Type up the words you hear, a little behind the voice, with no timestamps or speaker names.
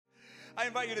I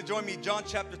invite you to join me, John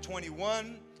chapter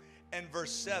 21 and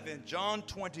verse 7. John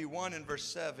 21 and verse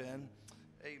 7.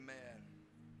 Amen.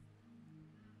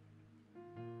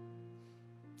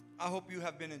 I hope you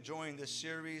have been enjoying this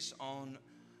series on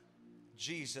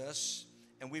Jesus.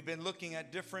 And we've been looking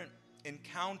at different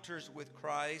encounters with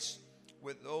Christ,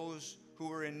 with those who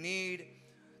were in need,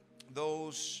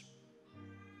 those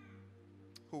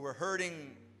who were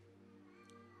hurting,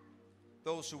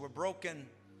 those who were broken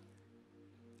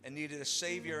and needed a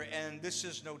Savior, and this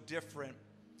is no different.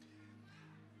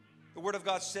 The Word of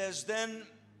God says, then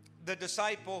the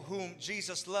disciple whom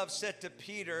Jesus loved said to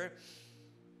Peter,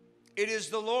 "It is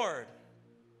the Lord."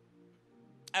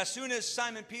 As soon as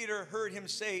Simon Peter heard him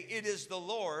say, "It is the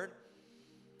Lord,"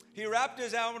 he wrapped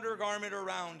his outer garment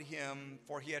around him,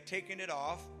 for he had taken it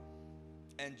off,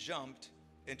 and jumped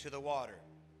into the water.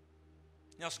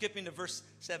 Now, skipping to verse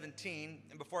 17,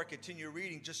 and before I continue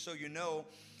reading, just so you know,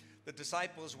 the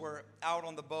disciples were out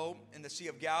on the boat in the Sea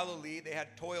of Galilee. They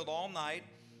had toiled all night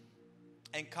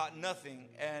and caught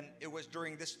nothing. And it was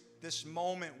during this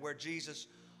moment where Jesus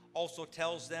also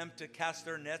tells them to cast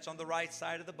their nets on the right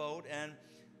side of the boat, and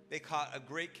they caught a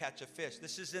great catch of fish.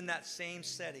 This is in that same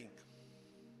setting.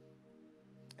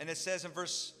 And it says in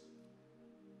verse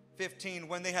 15,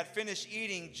 when they had finished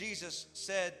eating, Jesus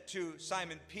said to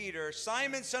Simon Peter,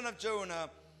 "Simon, son of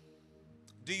Jonah,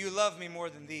 do you love me more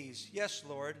than these?" "Yes,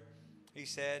 Lord," he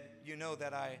said, "you know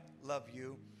that I love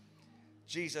you."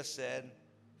 Jesus said,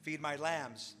 "Feed my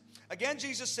lambs." Again,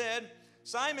 Jesus said,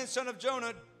 "Simon, son of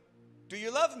Jonah, do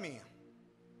you love me?"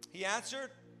 He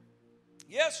answered,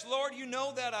 "Yes, Lord, you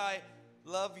know that I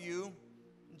love you."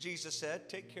 Jesus said,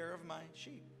 "Take care of my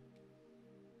sheep."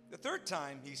 The third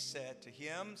time he said to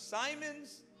him, "Simon,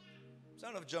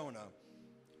 son of Jonah,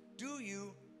 do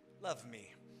you love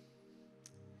me?"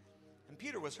 And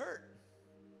Peter was hurt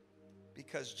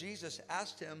because Jesus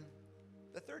asked him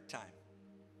the third time,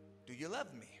 "Do you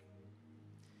love me?"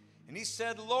 And he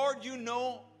said, "Lord, you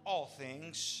know all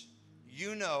things.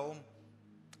 You know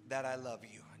that I love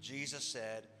you." Jesus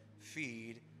said,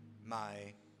 "Feed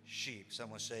my sheep."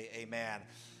 Someone say amen.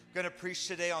 I'm going to preach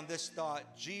today on this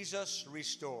thought: Jesus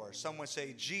restores. Someone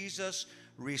say, Jesus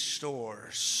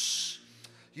restores.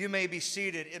 You may be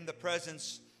seated in the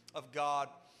presence of God.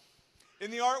 In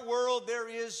the art world, there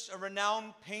is a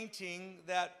renowned painting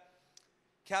that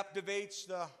captivates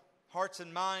the hearts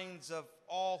and minds of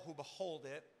all who behold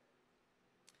it.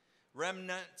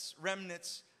 Rembrandt's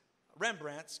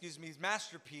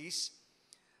masterpiece,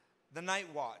 The Night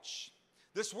Watch.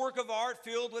 This work of art,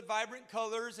 filled with vibrant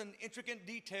colors and intricate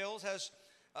details, has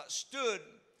stood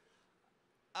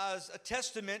as a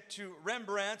testament to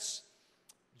Rembrandt's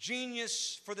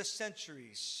genius for the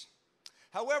centuries.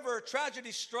 However,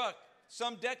 tragedy struck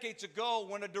some decades ago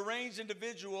when a deranged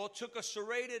individual took a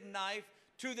serrated knife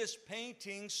to this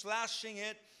painting, slashing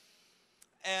it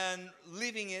and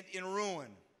leaving it in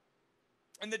ruin.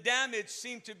 And the damage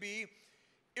seemed to be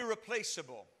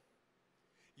irreplaceable.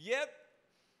 Yet,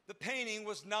 the painting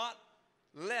was not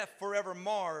left forever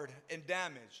marred and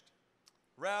damaged.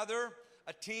 Rather,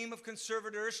 a team of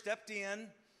conservators stepped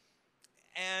in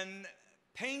and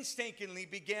painstakingly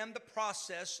began the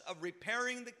process of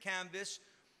repairing the canvas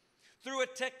through a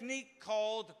technique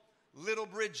called little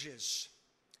bridges.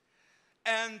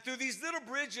 And through these little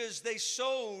bridges, they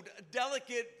sewed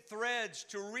delicate threads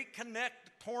to reconnect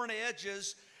torn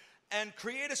edges and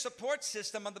create a support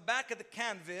system on the back of the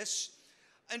canvas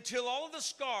until all of the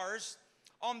scars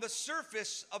on the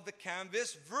surface of the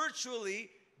canvas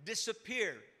virtually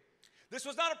disappeared. This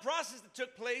was not a process that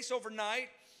took place overnight.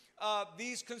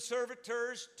 These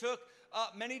conservators took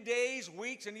many days,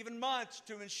 weeks, and even months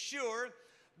to ensure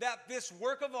that this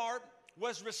work of art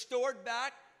was restored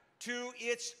back to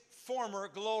its former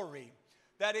glory,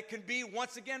 that it can be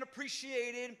once again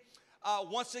appreciated,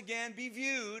 once again be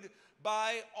viewed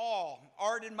by all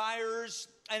art admirers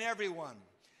and everyone.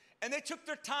 And they took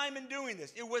their time in doing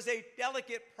this. It was a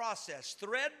delicate process.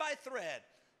 Thread by thread,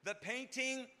 the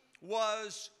painting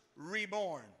was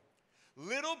reborn.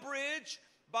 Little bridge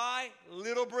by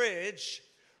little bridge,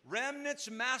 Rembrandt's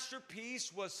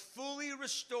masterpiece was fully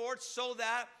restored so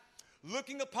that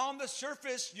looking upon the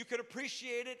surface, you could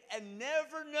appreciate it and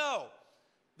never know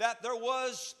that there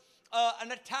was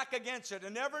an attack against it,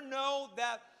 and never know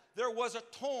that there was a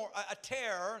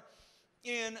tear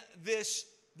in this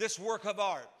work of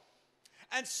art.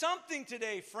 And something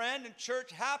today, friend and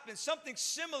church, happens. Something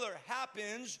similar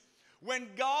happens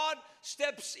when God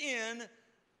steps in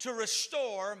to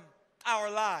restore our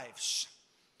lives.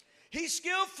 He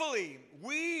skillfully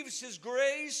weaves His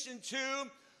grace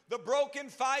into the broken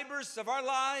fibers of our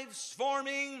lives,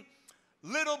 forming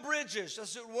little bridges,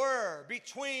 as it were,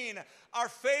 between our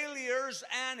failures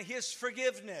and his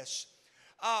forgiveness,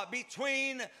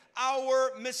 between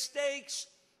our mistakes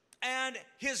and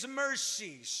his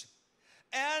mercies.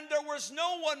 And there was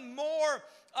no one more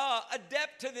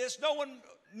adept to this, no one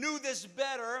knew this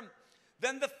better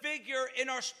than the figure in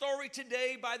our story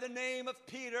today by the name of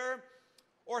Peter,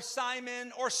 or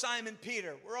Simon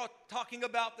Peter. We're all talking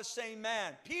about the same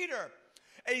man. Peter,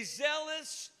 a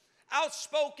zealous,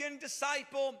 outspoken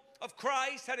disciple of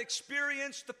Christ, had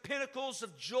experienced the pinnacles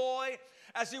of joy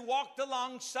as he walked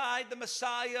alongside the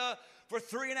Messiah for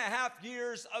 3.5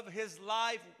 years of his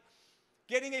life,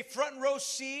 getting a front row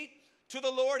seat to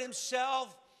the Lord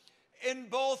himself in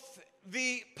both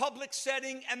the public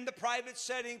setting and the private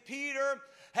setting. Peter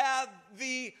had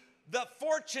the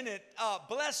fortunate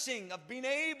blessing of being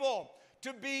able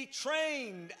to be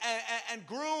trained and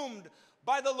groomed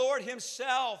by the Lord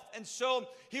himself. And so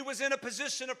he was in a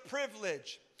position of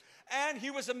privilege. And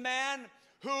he was a man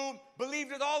who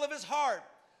believed with all of his heart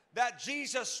that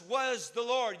Jesus was the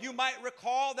Lord. You might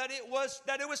recall that it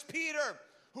was Peter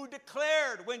who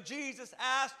declared when Jesus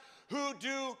asked, "Who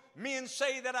do men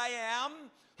say that I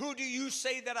am? Who do you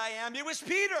say that I am?" It was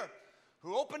Peter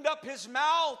who opened up his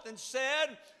mouth and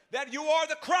said that you are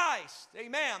the Christ,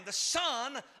 amen, the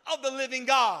Son of the living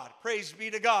God. Praise be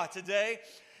to God today.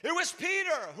 It was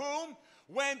Peter whom,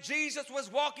 when Jesus was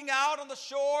walking out on the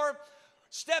shore,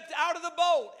 stepped out of the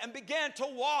boat and began to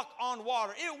walk on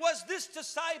water. It was this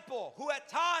disciple who at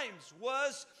times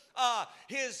was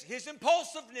his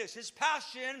impulsiveness, his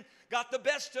passion got the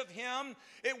best of him.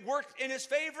 It worked in his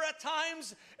favor at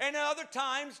times, and at other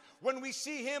times when we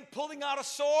see him pulling out a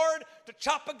sword to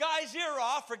chop a guy's ear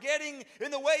off for getting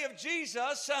in the way of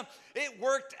Jesus, it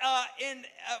worked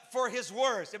for his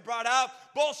worst. It brought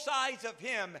out both sides of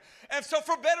him. And so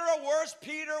for better or worse,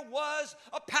 Peter was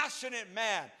a passionate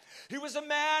man. He was a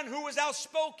man who was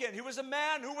outspoken. He was a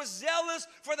man who was zealous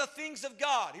for the things of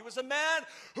God. He was a man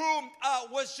who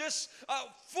was just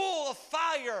full of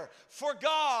fire for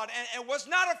God and was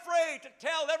not afraid to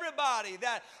tell everybody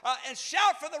that and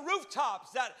shout from the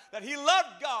rooftops that he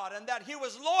loved God and that he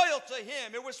was loyal to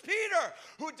him. It was Peter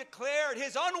who declared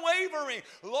his unwavering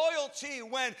loyalty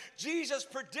when Jesus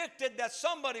predicted that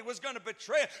somebody was going to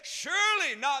betray him.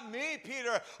 "Surely not me,"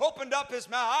 Peter opened up his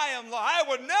mouth. I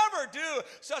would never do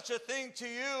such a thing to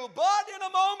you." But in a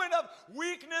moment of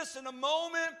weakness, in a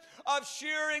moment of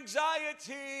sheer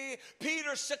anxiety,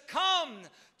 Peter succumbed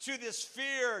to this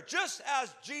fear, just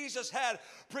as Jesus had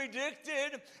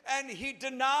predicted, and he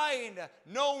denied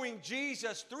knowing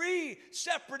Jesus 3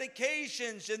 separate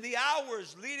occasions in the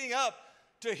hours leading up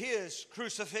to his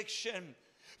crucifixion.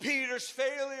 Peter's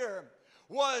failure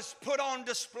was put on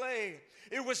display.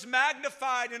 It was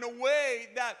magnified in a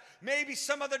way that maybe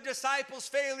some of the disciples'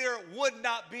 failure would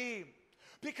not be.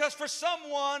 Because for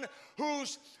someone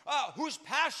whose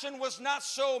passion was not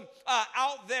so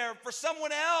out there, for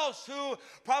someone else who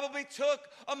probably took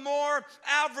a more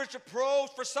average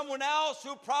approach, for someone else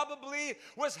who probably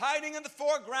was hiding in the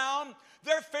foreground,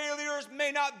 their failures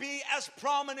may not be as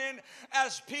prominent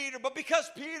as Peter. But because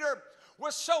Peter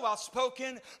was so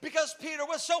outspoken, because Peter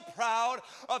was so proud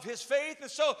of his faith,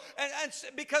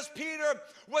 and because Peter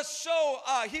was so,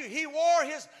 he wore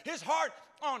his heart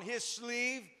on his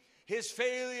sleeve, his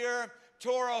failure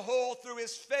tore a hole through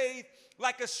his faith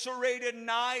like a serrated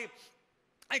knife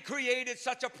and created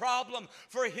such a problem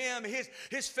for him.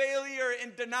 His failure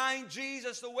in denying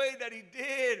Jesus the way that he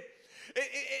did,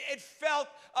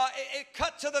 it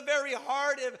cut to the very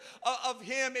heart of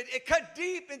him. It cut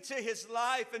deep into his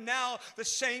life. And now the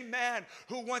same man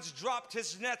who once dropped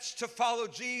his nets to follow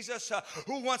Jesus,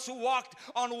 who once walked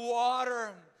on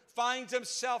water, finds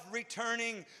himself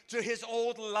returning to his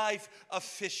old life of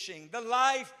fishing. The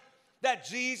life that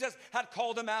Jesus had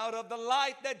called him out of. The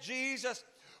life that Jesus,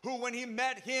 who when he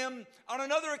met him on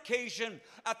another occasion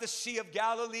at the Sea of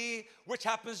Galilee, which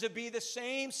happens to be the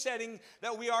same setting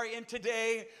that we are in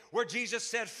today, where Jesus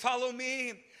said, "Follow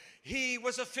me." He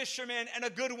was a fisherman, and a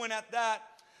good one at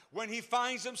that. When he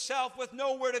finds himself with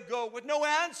nowhere to go, with no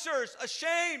answers,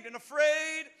 ashamed and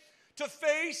afraid to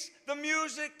face the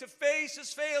music, to face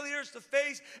his failures, to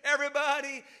face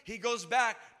everybody, he goes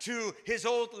back to his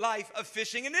old life of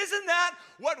fishing. And isn't that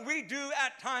what we do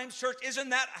at times, church? Isn't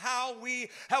that how we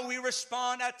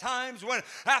respond at times when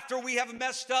after we have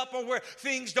messed up or where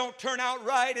things don't turn out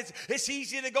right? It's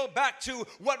easy to go back to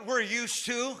what we're used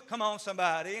to. Come on,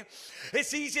 somebody.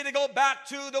 It's easy to go back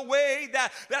to the way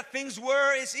that things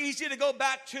were. It's easy to go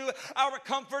back to our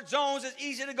comfort zones. It's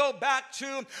easy to go back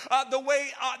to the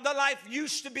way the life life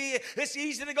used to be. It's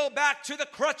easy to go back to the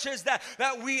crutches that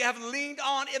we have leaned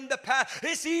on in the past.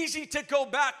 It's easy to go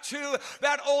back to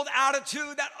that old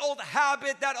attitude, that old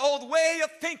habit, that old way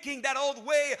of thinking, that old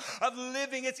way of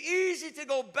living. It's easy to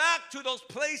go back to those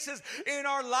places in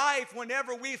our life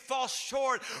whenever we fall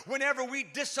short, whenever we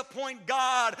disappoint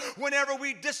God, whenever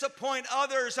we disappoint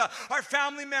others, our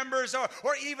family members,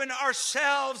 or even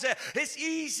ourselves. It's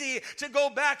easy to go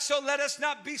back. So let us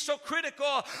not be so critical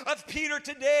of Peter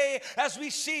today as we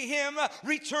see him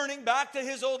returning back to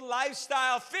his old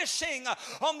lifestyle, fishing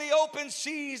on the open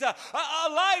seas, a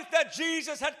life that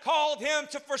Jesus had called him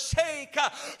to forsake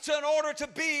in order to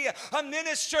be a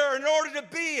minister, in order to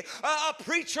be a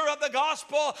preacher of the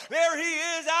gospel. There he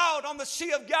is out on the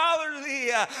Sea of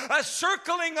Galilee,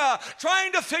 circling,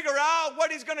 trying to figure out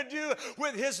what he's going to do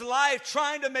with his life,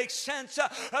 trying to make sense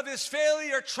of his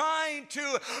failure, trying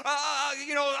to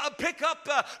pick up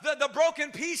the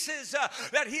broken pieces,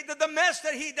 the mess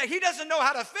that he doesn't know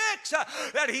how to fix,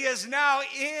 that he is now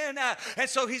in, and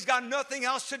so he's got nothing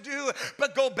else to do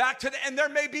but go back to and there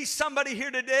may be somebody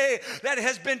here today that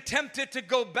has been tempted to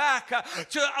go back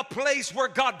to a place where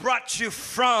God brought you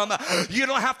from. You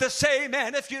don't have to say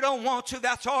amen if you don't want to.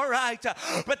 That's all right.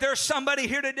 But there's somebody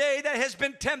here today that has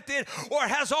been tempted or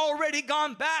has already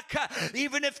gone back,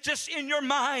 even if just in your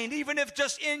mind, even if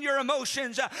just in your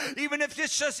emotions, even if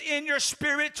it's just in your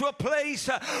spirit, to a place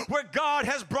where God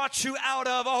has brought you out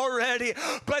of already.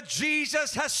 But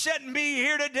Jesus has sent me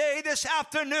here today, this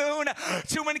afternoon,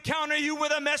 to encounter you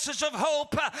with a message of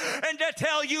hope and to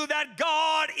tell you that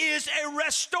God is a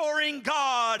restoring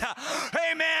God.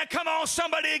 Amen. Come on,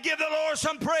 somebody, give the Lord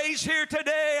some praise here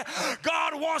today.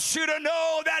 God wants you to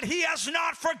know that he has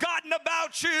not forgotten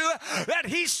about you, that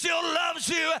he still loves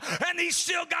you, and he's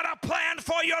still got a plan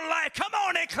for your life. Come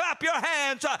on and clap your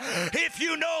hands if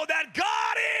you know that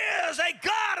God is a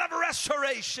God of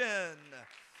restoration.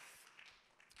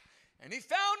 And he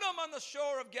found him on the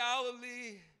shore of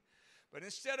Galilee. But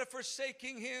instead of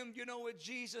forsaking him, you know what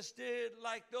Jesus did,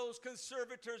 like those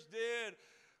conservators did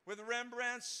with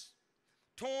Rembrandt's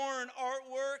torn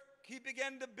artwork? He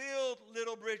began to build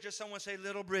little bridges. Someone say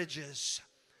little bridges.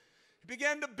 He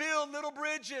began to build little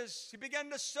bridges. He began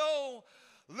to sow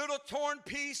little torn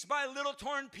piece by little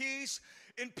torn piece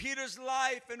in Peter's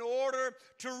life in order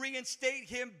to reinstate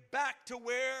him back to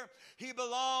where he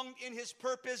belonged in his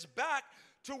purpose, back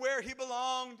to where he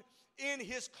belonged in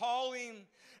his calling.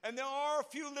 And there are a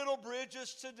few little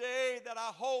bridges today that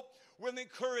I hope will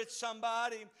encourage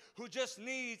somebody who just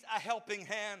needs a helping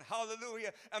hand.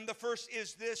 Hallelujah. And the first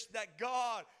is this, that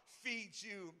God feeds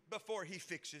you before he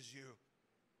fixes you.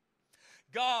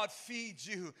 God feeds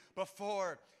you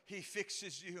before he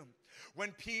fixes you.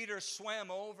 When Peter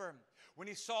swam over, when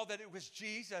he saw that it was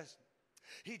Jesus,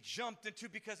 he jumped into,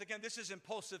 because again, this is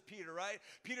impulsive Peter, right?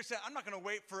 Peter said, I'm not going to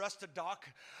wait for us to dock.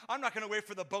 I'm not going to wait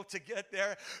for the boat to get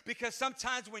there, because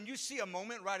sometimes when you see a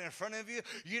moment right in front of you,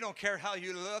 you don't care how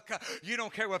you look. You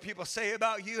don't care what people say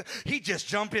about you. He just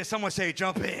jumped in. Someone say,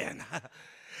 jump in.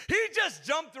 He just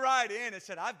jumped right in and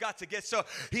said, I've got to get. So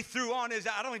he threw on his,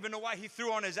 I don't even know why he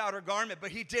threw on his outer garment, but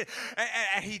he did.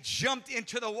 And he jumped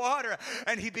into the water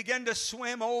and he began to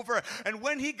swim over. And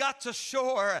when he got to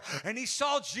shore and he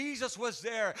saw Jesus was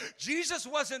there, Jesus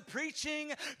wasn't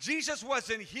preaching. Jesus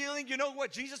wasn't healing. You know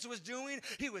what Jesus was doing?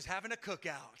 He was having a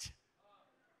cookout.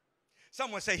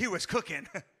 Someone say he was cooking.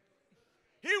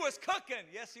 He was cooking.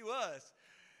 Yes, he was.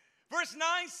 Verse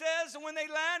 9 says, when they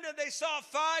landed, they saw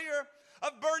fire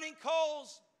of burning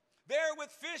coals there with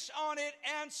fish on it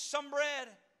and some bread.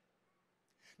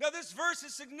 Now this verse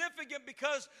is significant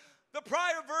because the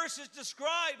prior verses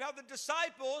describe how the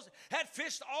disciples had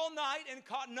fished all night and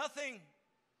caught nothing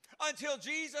until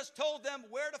Jesus told them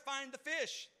where to find the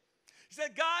fish. He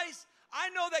said, guys, I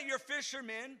know that you're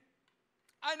fishermen.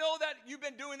 I know that you've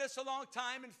been doing this a long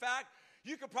time. In fact,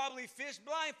 you could probably fish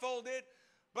blindfolded,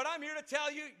 but I'm here to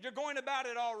tell you, you're going about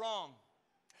it all wrong.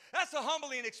 That's a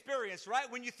humbling experience,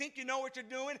 right? When you think you know what you're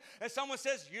doing and someone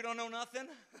says, you don't know nothing.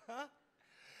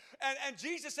 and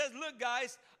Jesus says, look,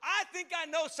 guys, I think I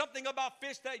know something about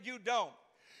fish that you don't.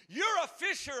 You're a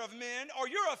fisher of men, or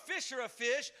you're a fisher of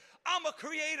fish. I'm a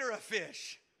creator of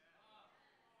fish.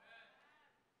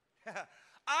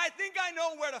 I think I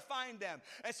know where to find them.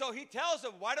 And so he tells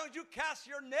them, why don't you cast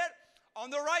your net on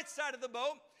the right side of the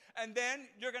boat? And then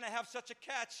you're going to have such a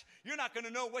catch, you're not going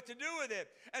to know what to do with it.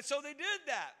 And so they did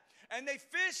that. And they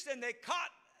fished and they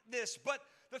caught this. But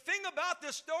the thing about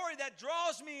this story that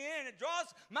draws me in, it draws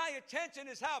my attention,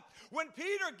 is how when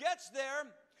Peter gets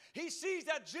there, he sees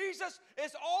that Jesus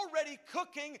is already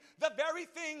cooking the very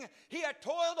thing he had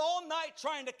toiled all night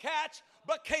trying to catch,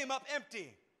 but came up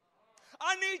empty.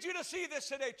 I need you to see this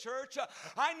today, church.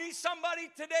 I need somebody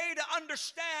today to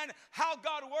understand how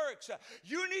God works.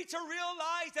 You need to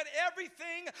realize that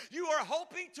everything you are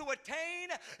hoping to attain,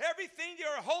 everything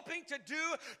you're hoping to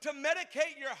do to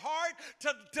medicate your heart,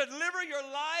 to deliver your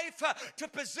life, to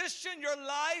position your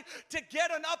life, to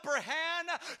get an upper hand,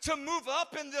 to move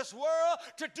up in this world,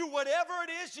 to do whatever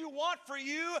it is you want for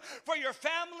you, for your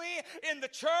family, in the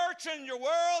church, in your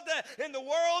world, in the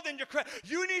world, in your...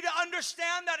 You need to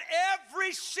understand that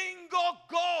every single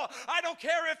goal, I don't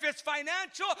care if it's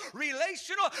financial,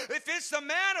 relational, if it's the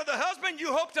man or the husband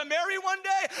you hope to marry one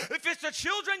day, if it's the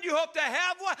children you hope to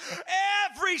have one,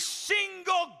 every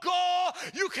single goal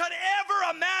you could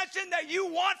ever imagine that you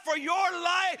want for your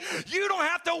life, you don't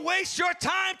have to waste your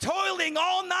time toiling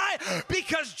all night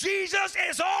because Jesus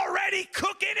is already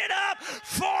cooking it up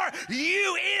for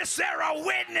you. Is there a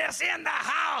witness in the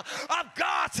house of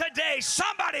God today?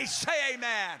 Somebody say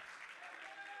amen.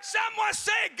 Someone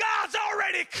say God's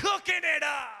already cooking it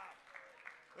up.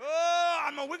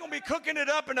 Oh, we're going to be cooking it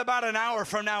up in about an hour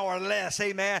from now or less,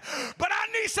 amen. But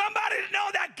I need somebody to know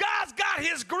that God's got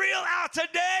his grill out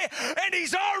today, and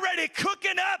he's already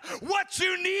cooking up what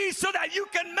you need so that you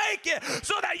can make it,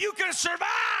 so that you can survive.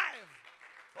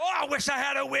 Oh, I wish I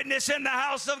had a witness in the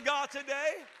house of God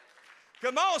today.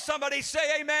 Come on, somebody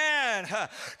say amen.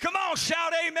 Come on,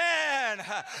 shout amen.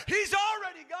 He's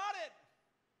already got it.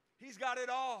 He's got it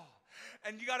all.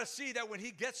 And you got to see that when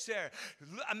he gets there,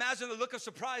 imagine the look of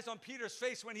surprise on Peter's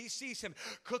face when he sees him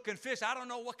cooking fish. I don't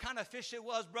know what kind of fish it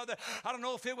was, brother. I don't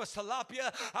know if it was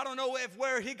tilapia. I don't know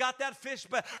where he got that fish,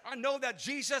 but I know that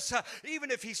Jesus,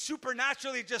 even if he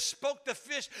supernaturally just spoke the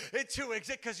fish into it,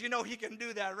 because you know he can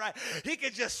do that, right? He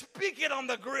could just speak it on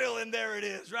the grill and there it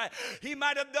is, right? He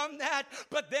might have done that,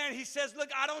 but then he says, look,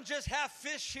 I don't just have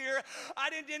fish here.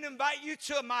 I didn't invite you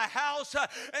to my house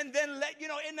and then let, you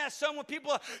know, in that sun when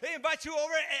people, they invite you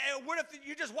over, and what if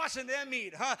you're just watching them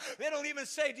eat, huh? They don't even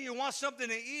say, do you want something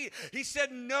to eat? He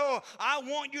said, no, I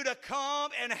want you to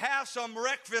come and have some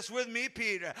breakfast with me,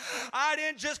 Peter. I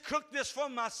didn't just cook this for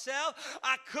myself.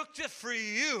 I cooked it for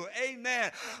you.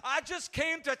 Amen. I just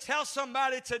came to tell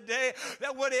somebody today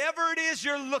that whatever it is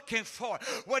you're looking for,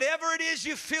 whatever it is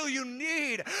you feel you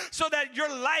need, so that your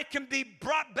life can be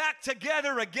brought back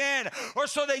together again, or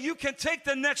so that you can take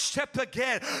the next step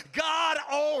again, God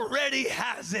already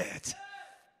has it.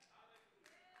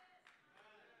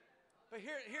 But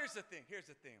here's the thing. Here's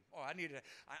the thing. Oh, I need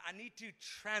to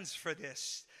transfer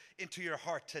this into your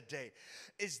heart today.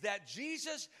 Is that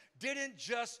Jesus didn't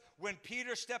just, when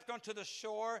Peter stepped onto the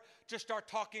shore, just start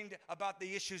talking about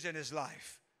the issues in his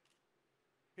life.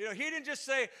 You know, he didn't just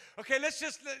say, okay,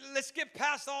 let's get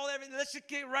past all everything. Let's just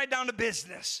get right down to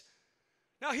business.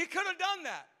 Now, he could have done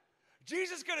that.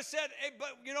 Jesus could have said, hey,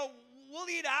 but, you know, we'll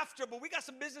eat after, but we got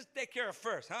some business to take care of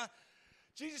first, huh?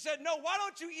 Jesus said, no, why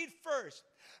don't you eat first?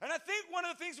 And I think one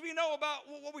of the things we know about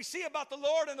what we see about the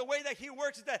Lord and the way that he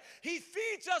works is that he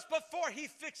feeds us before he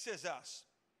fixes us.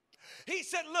 He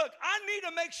said, look, I need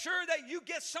to make sure that you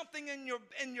get something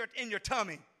in your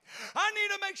tummy. I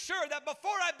need to make sure that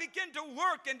before I begin to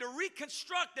work and to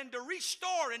reconstruct and to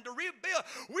restore and to rebuild,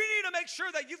 we need to make sure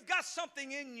that you've got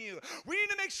something in you. We need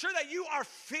to make sure that you are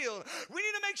filled. We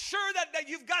need to make sure that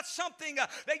you've got something,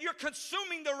 that you're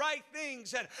consuming the right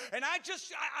things. And I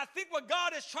think what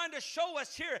God is trying to show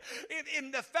us here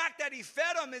in the fact that he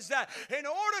fed them is that in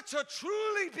order to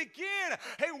truly begin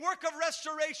a work of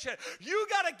restoration, you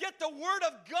got to get the word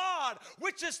of God,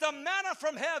 which is the manna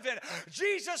from heaven.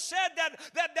 Jesus said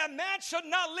that man should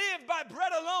not live by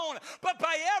bread alone, but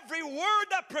by every word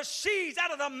that proceeds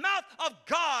out of the mouth of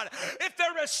God. If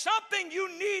there is something you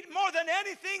need more than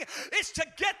anything, it's to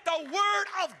get the word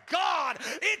of God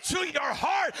into your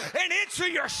heart and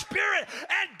into your spirit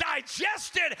and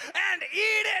digest it and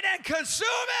eat it and consume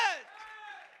it.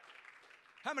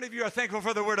 How many of you are thankful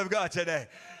for the word of God today?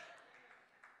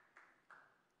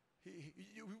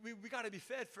 We got to be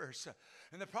fed first.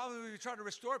 And the problem is we try to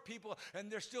restore people and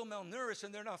they're still malnourished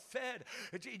and they're not fed.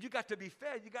 You got to be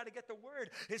fed. You got to get the word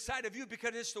inside of you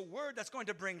because it's the word that's going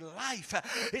to bring life.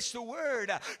 It's the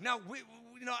word. Now,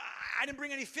 I didn't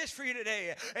bring any fish for you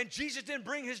today. And Jesus didn't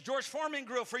bring his George Foreman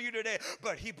grill for you today.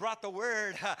 But he brought the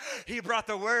word. He brought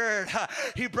the word.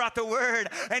 He brought the word.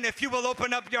 And if you will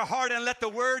open up your heart and let the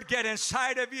word get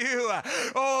inside of you,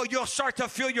 oh, you'll start to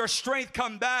feel your strength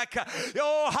come back.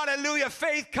 Oh, hallelujah.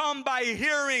 Faith come by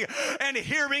hearing, and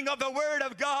hearing of the word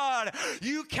of God.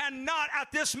 You cannot cannot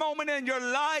at this moment in your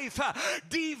life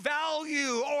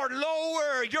devalue or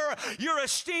lower your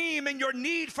esteem and your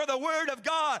need for the Word of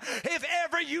God. If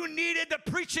ever you needed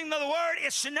the preaching of the Word,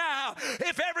 it's now.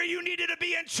 If ever you needed to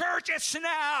be in church, it's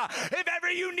now. If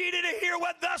ever you needed to hear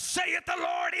what thus saith the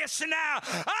Lord, it's now.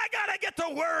 I got to get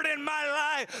the Word in my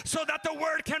life so that the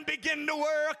Word can begin to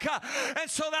work, and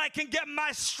so that I can get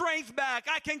my strength back.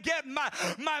 I can get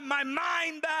my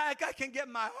mind back. I can get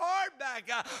my heart back.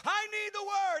 I need the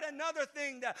Word. Another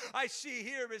thing that I see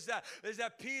here is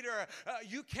that Peter,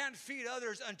 you can't feed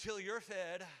others until you're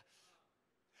fed.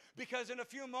 Because in a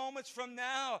few moments from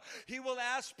now, he will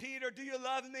ask Peter, do you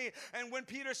love me? And when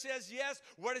Peter says yes,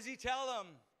 what does he tell him?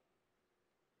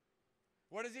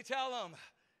 What does he tell him?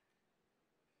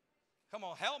 Come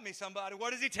on, help me somebody.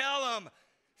 What does he tell him?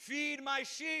 Feed my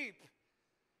sheep.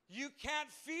 You can't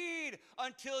feed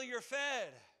until you're fed.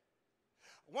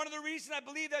 One of the reasons I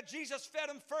believe that Jesus fed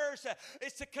him first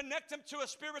is to connect him to a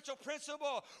spiritual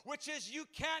principle, which is you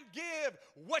can't give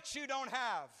what you don't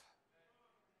have.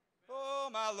 Oh,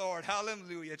 my Lord.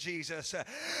 Hallelujah, Jesus.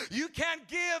 You can't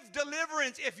give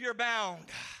deliverance if you're bound.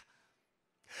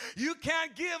 You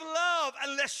can't give love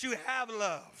unless you have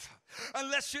love.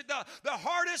 Unless you, the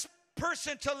hardest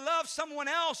person to love someone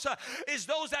else is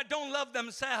those that don't love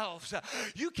themselves.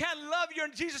 You can't love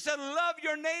Jesus said, love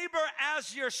your neighbor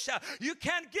as yourself. You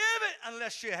can't give it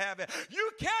unless you have it.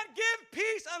 You can't give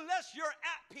peace unless you're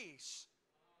at peace.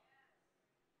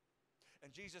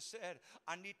 And Jesus said,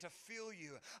 I need to fill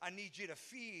you. I need you to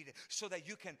feed so that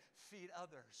you can feed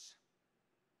others.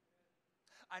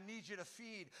 I need you to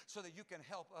feed so that you can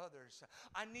help others.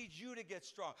 I need you to get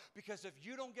strong. Because if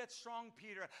you don't get strong,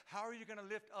 Peter, how are you going to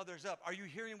lift others up? Are you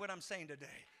hearing what I'm saying today?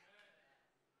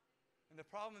 And the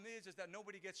problem is that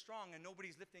nobody gets strong and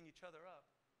nobody's lifting each other up.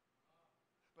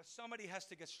 But somebody has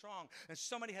to get strong, and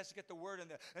somebody has to get the Word in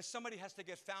there, and somebody has to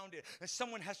get founded, and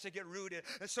someone has to get rooted,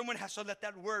 and someone has to let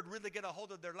that Word really get a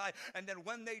hold of their life. And then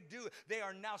when they do, they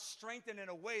are now strengthened in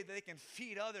a way that they can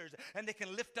feed others, and they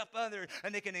can lift up others,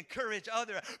 and they can encourage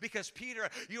others. Because Peter,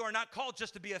 you are not called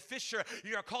just to be a fisher.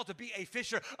 You are called to be a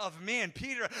fisher of men.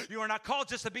 Peter, you are not called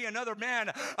just to be another man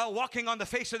walking on the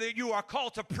face of the earth. You are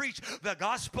called to preach the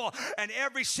gospel. And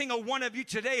every single one of you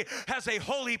today has a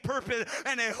holy purpose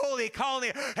and a holy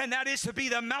calling. And that is to be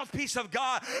the mouthpiece of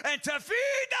God and to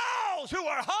feed those who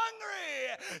are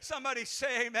hungry. Somebody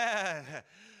say amen.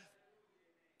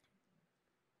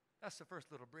 That's the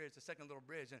first little bridge. The second little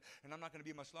bridge, and I'm not going to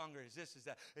be much longer, is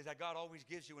that God always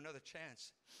gives you another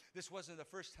chance. This wasn't the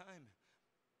first time.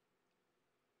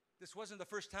 This wasn't the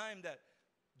first time that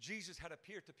Jesus had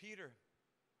appeared to Peter.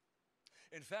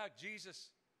 In fact,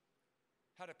 Jesus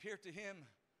had appeared to him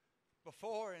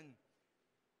before,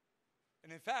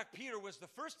 and in fact, Peter was the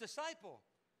first disciple.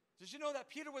 Did you know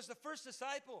that Peter was the first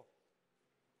disciple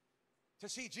to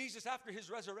see Jesus after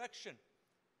his resurrection?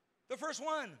 The first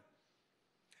one.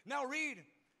 Now read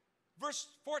verse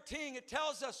 14. It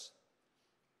tells us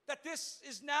that this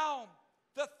is now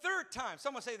the third time.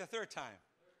 Someone say the third time.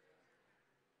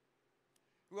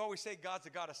 We always say God's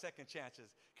the God of second chances.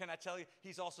 Can I tell you,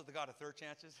 he's also the God of third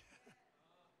chances?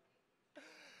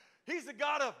 He's the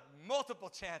God of multiple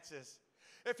chances.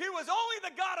 If he was only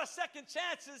the God of second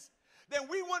chances, then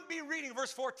we wouldn't be reading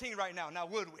verse 14 right now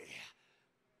would we?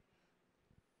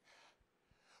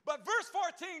 But verse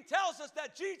 14 tells us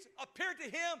that Jesus appeared to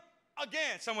him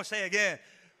again. Someone say again.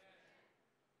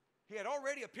 He had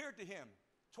already appeared to him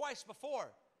twice before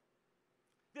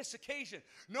this occasion,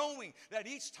 knowing that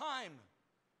each time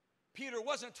Peter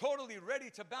wasn't totally ready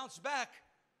to bounce back,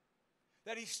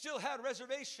 that he still had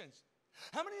reservations.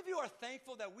 How many of you are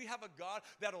thankful that we have a God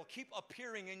that will keep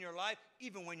appearing in your life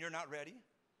even when you're not ready?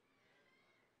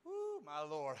 Ooh, my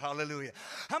Lord, hallelujah.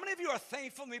 How many of you are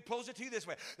thankful, let me pose it to you this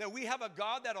way, that we have a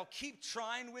God that will keep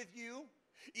trying with you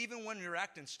even when you're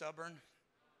acting stubborn?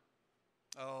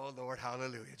 Oh, Lord,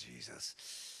 hallelujah, Jesus.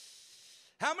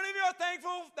 How many of you are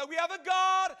thankful that we have a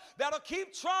God that'll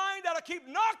keep trying, that'll keep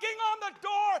knocking on the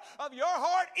door of your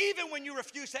heart even when you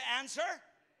refuse to answer?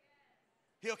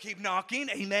 He'll keep knocking,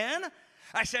 amen?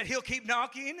 I said he'll keep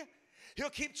knocking.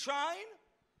 He'll keep trying.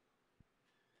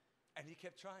 And he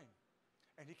kept trying.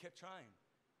 And he kept trying.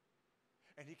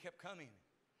 And he kept coming.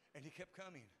 And he kept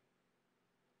coming.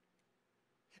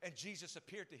 And Jesus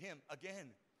appeared to him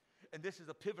again. And this is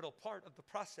a pivotal part of the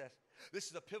process. This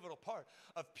is a pivotal part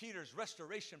of Peter's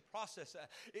restoration process.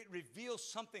 It reveals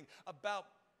something about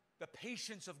the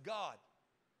patience of God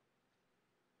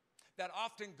that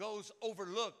often goes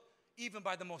overlooked even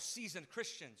by the most seasoned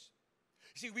Christians.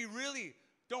 See, we really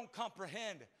don't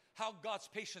comprehend how God's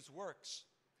patience works.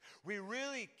 We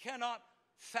really cannot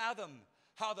fathom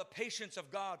how the patience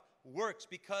of God works,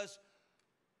 because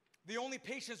the only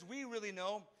patience we really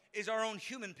know is our own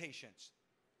human patience.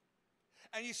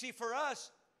 And you see, for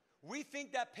us, we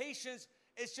think that patience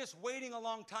is just waiting a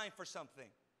long time for something.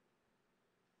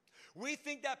 We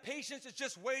think that patience is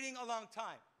just waiting a long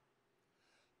time.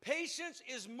 Patience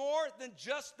is more than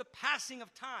just the passing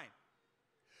of time.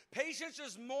 Patience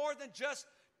is more than just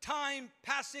time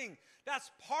passing. That's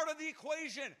part of the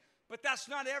equation, but that's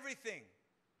not everything.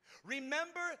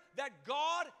 Remember that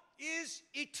God is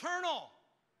eternal.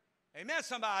 Amen,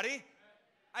 somebody.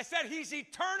 I said He's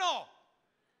eternal.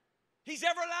 He's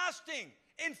everlasting.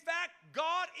 In fact,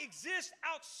 God exists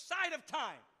outside of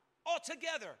time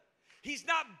altogether. He's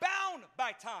not bound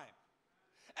by time.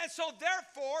 And so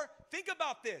therefore, think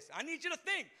about this. I need you to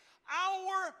think.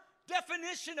 Our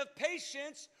definition of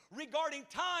patience regarding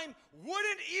time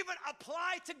wouldn't even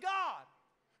apply to God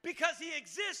because He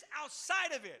exists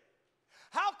outside of it.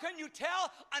 How can you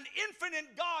tell an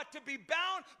infinite God to be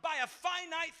bound by a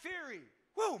finite theory?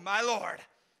 Woo, my Lord.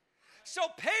 So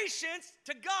patience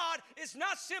to God is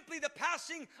not simply the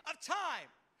passing of time.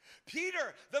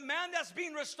 Peter, the man that's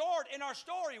being restored in our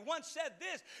story, once said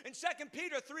this in 2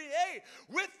 Peter 3:8,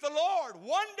 with the Lord,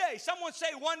 one day, someone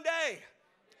say one day,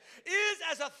 is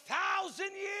as 1,000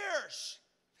 years.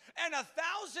 And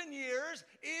 1,000 years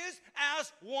is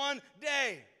as one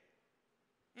day.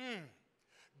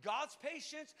 God's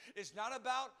patience is not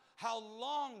about how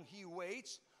long He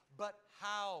waits, but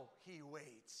how He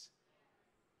waits.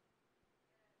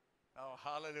 Oh,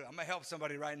 hallelujah. I'm going to help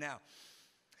somebody right now.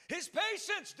 His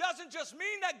patience doesn't just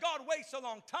mean that God waits a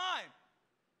long time.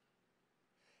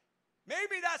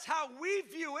 Maybe that's how we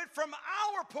view it from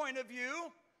our point of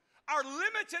view, our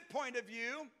limited point of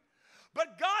view.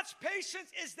 But God's patience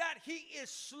is that He is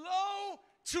slow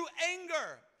to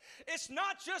anger. It's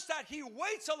not just that He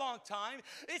waits a long time.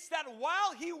 It's that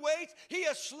while He waits, He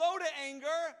is slow to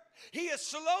anger. He is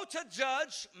slow to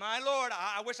judge. My Lord,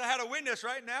 I wish I had a witness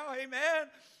right now. Amen.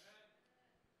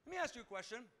 Let me ask you a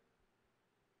question.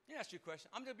 Let me ask you a question.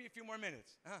 I'm going to be a few more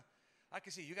minutes. I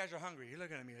can see you guys are hungry. You're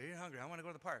looking at me. You're hungry. I want to go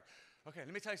to the park. Okay,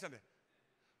 let me tell you something.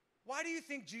 Why do you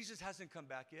think Jesus hasn't come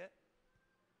back yet?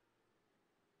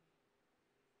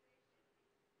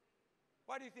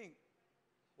 Why do you think?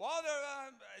 Well,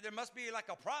 there must be like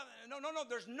a prophet. No.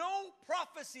 There's no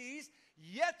prophecies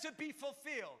yet to be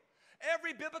fulfilled.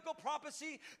 Every biblical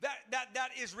prophecy that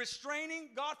is restraining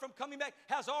God from coming back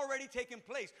has already taken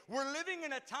place. We're living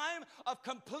in a time of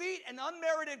complete and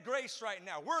unmerited grace right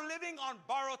now. We're living on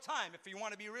borrowed time, if you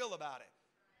want to be real about it.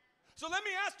 So let me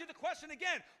ask you the question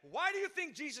again. Why do you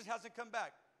think Jesus hasn't come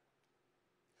back?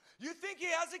 You think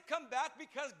He hasn't come back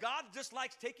because God just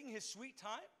likes taking His sweet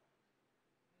time?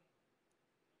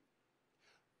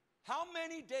 How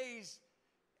many days,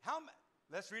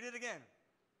 let's read it again.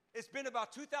 It's been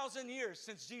about 2,000 years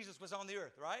since Jesus was on the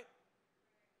earth, right?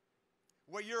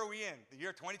 What year are we in? The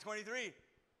year 2023.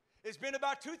 It's been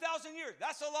about 2,000 years.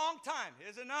 That's a long time,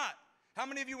 is it not? How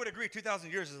many of you would agree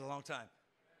 2,000 years is a long time?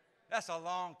 That's a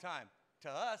long time to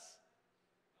us.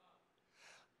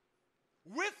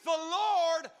 With the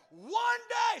Lord, one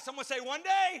day, someone say one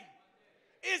day,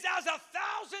 is as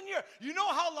 1,000 years. You know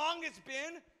how long it's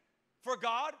been for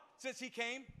God since He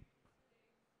came?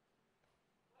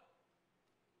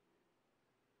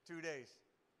 2 days.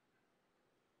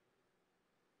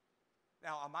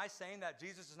 Now, am I saying that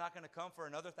Jesus is not going to come for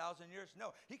another 1,000 years?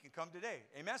 No, He can come today.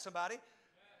 Amen, somebody?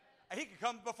 He can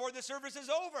come before the service is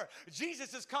over.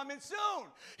 Jesus is coming soon.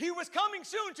 He was coming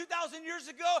soon 2,000 years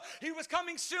ago. He was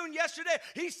coming soon yesterday.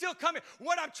 He's still coming.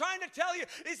 What I'm trying to tell you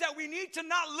is that we need to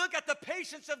not look at the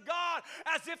patience of God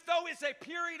as if though it's a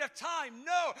period of time.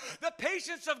 No, the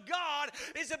patience of God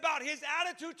is about His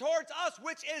attitude towards us,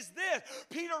 which is this.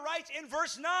 Peter writes in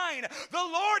verse 9, the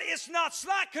Lord is not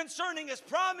slack concerning His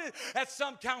promise, as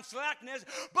some count slackness,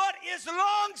 but is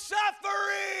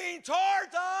long-suffering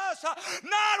towards us,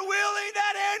 not willing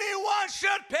that anyone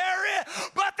should perish,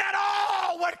 but that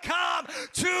all would come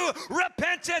to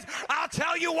repentance. I'll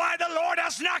tell you why the Lord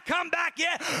has not come back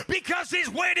yet, because He's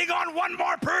waiting on one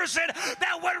more person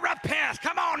that would repent.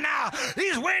 Come on now.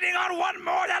 He's waiting on one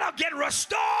more that'll get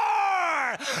restored.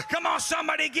 Come on,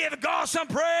 somebody give God some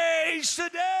praise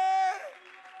today.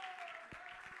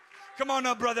 Come on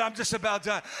now, brother, I'm just about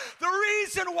done. The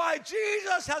reason why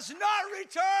Jesus has not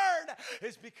returned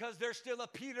is because there's still a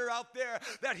Peter out there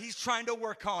that he's trying to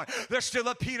work on. There's still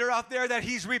a Peter out there that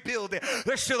he's rebuilding.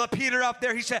 There's still a Peter out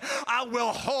there, he said, I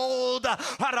will hold.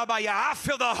 I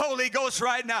feel the Holy Ghost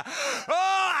right now.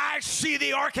 Oh, I see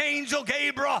the Archangel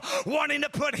Gabriel wanting to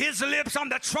put his lips on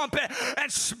the trumpet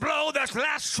and blow the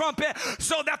last trumpet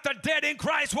so that the dead in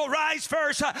Christ will rise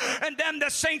first, and then the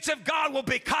saints of God will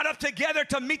be caught up together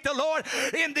to meet the Lord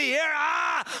in the air.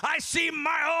 I see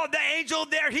the angel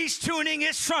there. He's tuning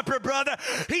his trumpet, brother.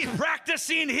 He's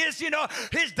practicing his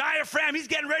diaphragm. He's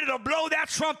getting ready to blow that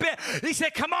trumpet. He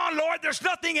said, come on, Lord, there's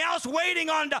nothing else waiting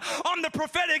on the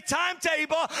prophetic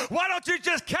timetable. Why don't you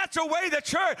just catch away the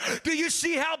church? Do you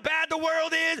see how bad the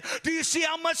world is? Do you see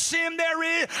how much sin there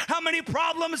is? How many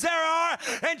problems there are?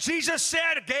 And Jesus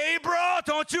said, Gabriel,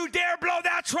 don't you dare blow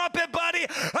that trumpet, buddy,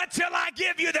 until I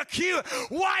give you the cue.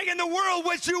 Why in the world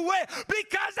would you wait?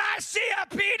 Because I see a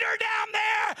Peter down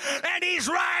there, and he's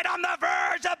right on the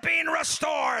verge of being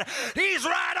restored. He's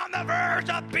right on the verge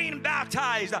of being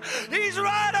baptized. He's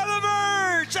right on the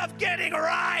verge of getting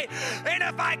right. And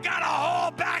if I got to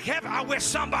hold back heaven, I wish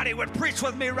somebody would preach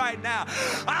with me right now.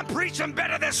 I'm preaching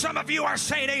better than some of you are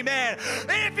saying amen.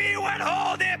 If he would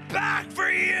hold it back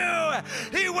for you,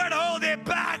 he would hold it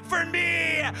back for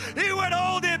me. He would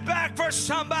hold it back for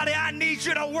somebody. I need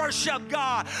you to worship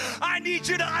God. I need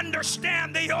you to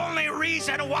understand the only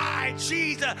reason why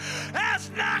Jesus has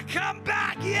not come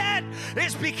back yet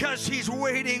is because he's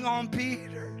waiting on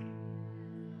Peter.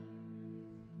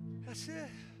 That's it.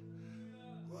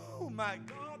 Oh my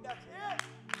God, that's it.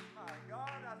 My God,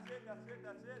 that's it, that's it,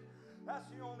 that's it. That's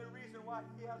the only reason why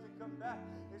he hasn't come back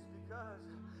is because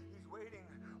he's waiting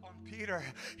on Peter.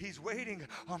 He's waiting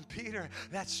on Peter.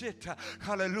 That's it.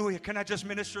 Hallelujah. Can I just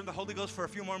minister in the Holy Ghost for a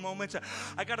few more moments?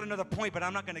 I got another point, but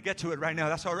I'm not going to get to it right now.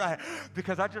 That's all right.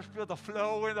 Because I just feel the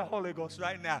flow in the Holy Ghost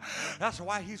right now. That's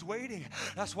why he's waiting.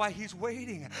 That's why he's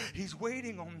waiting. He's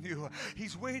waiting on you.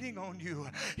 He's waiting on you.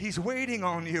 He's waiting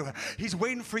on you. He's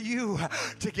waiting for you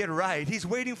to get right. He's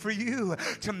waiting for you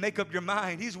to make up your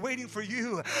mind. He's waiting for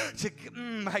you to,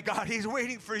 my God, he's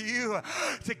waiting for you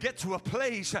to get to a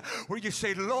place where you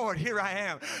say, Lord, here I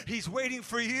am. He's waiting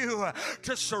for you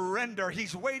to surrender.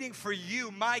 He's waiting for you,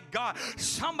 my God.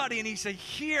 Somebody needs to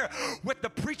hear what the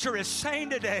preacher is saying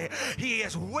today. He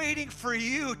is waiting for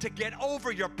you to get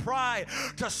over your pride,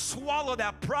 to swallow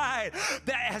that pride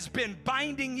that has been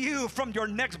binding you from your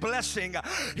next blessing.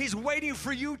 He's waiting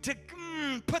for you to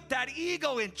put that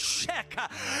ego in check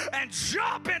and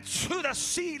jump into the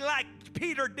sea like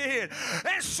Peter did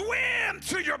and swim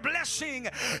to your blessing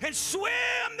and swim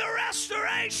the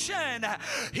restoration.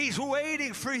 He's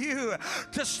waiting for you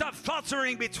to stop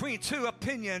faltering between two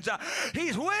opinions.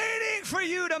 He's waiting for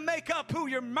you to make up who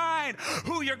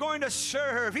you're going to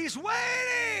serve. He's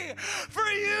waiting for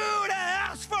you to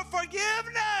ask for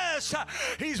forgiveness.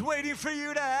 He's waiting for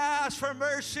you to ask for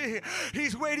mercy.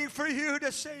 He's waiting for you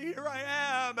to say, here I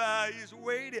am. He's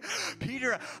waiting.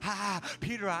 Peter,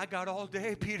 I got all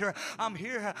day. Peter, I'm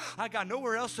here. I got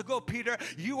nowhere else to go. Peter,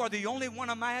 you are the only one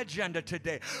on my agenda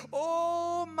today.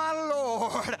 Oh, my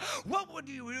Lord. What would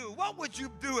you do? What would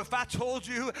you do if I told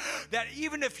you that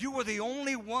even if you were the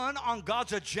only one on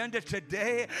God's agenda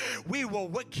today, He will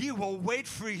wait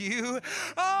for you?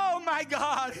 Oh, my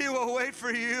God, He will wait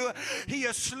for you. He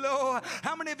is slow.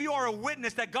 How many of you are a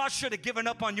witness that God should have given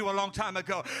up on you a long time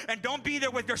ago? And don't be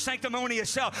there with your sanctimonious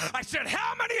self. I said,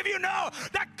 how many of you know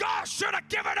that God should have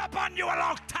given up on you a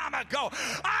long time ago?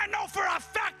 I know for a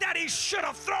fact that He should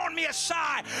have thrown me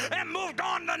aside and moved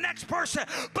on to the next person.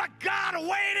 But God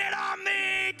waited on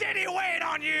me. Did He wait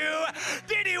on you?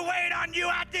 Did He wait on you?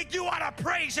 I think you ought to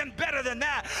praise Him better than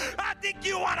that. I think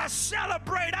you ought to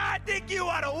celebrate. I think you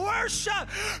ought to worship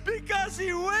because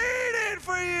He waited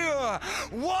for you.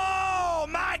 Whoa,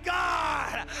 my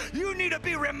God. You need to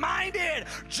be reminded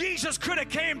Jesus could have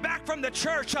came back from the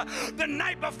church the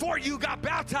night before you got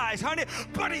baptized, honey,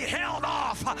 but He held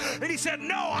off. And He said,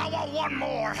 no, I want one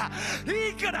more.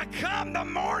 He could have come the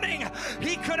morning.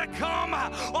 He could have come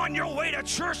on your way to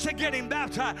church to get him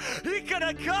baptized. He could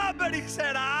have come, but He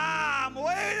said, I'm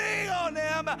waiting on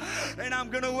them, and I'm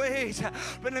going to wait.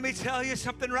 But let me tell you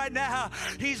something right now.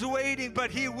 He's waiting,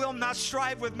 but He will not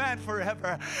strive with man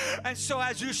forever. And so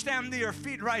as you stand to your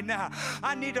feet right now,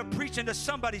 I need to preach into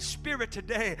somebody's spirit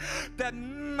today that,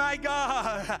 my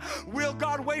God, will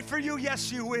God wait for you? Yes,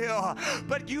 He will.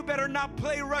 But you better not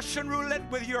play Russian roulette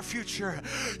with your future.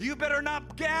 You better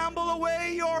not gamble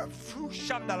away your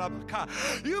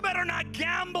you better not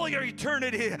gamble your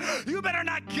eternity. You better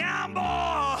not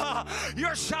gamble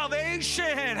your salvation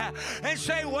and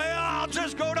say, well, I'll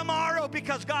just go tomorrow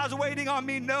because God's waiting on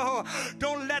me. No,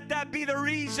 don't let that be the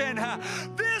reason.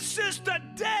 This is the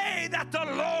day that the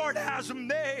Lord has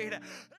made.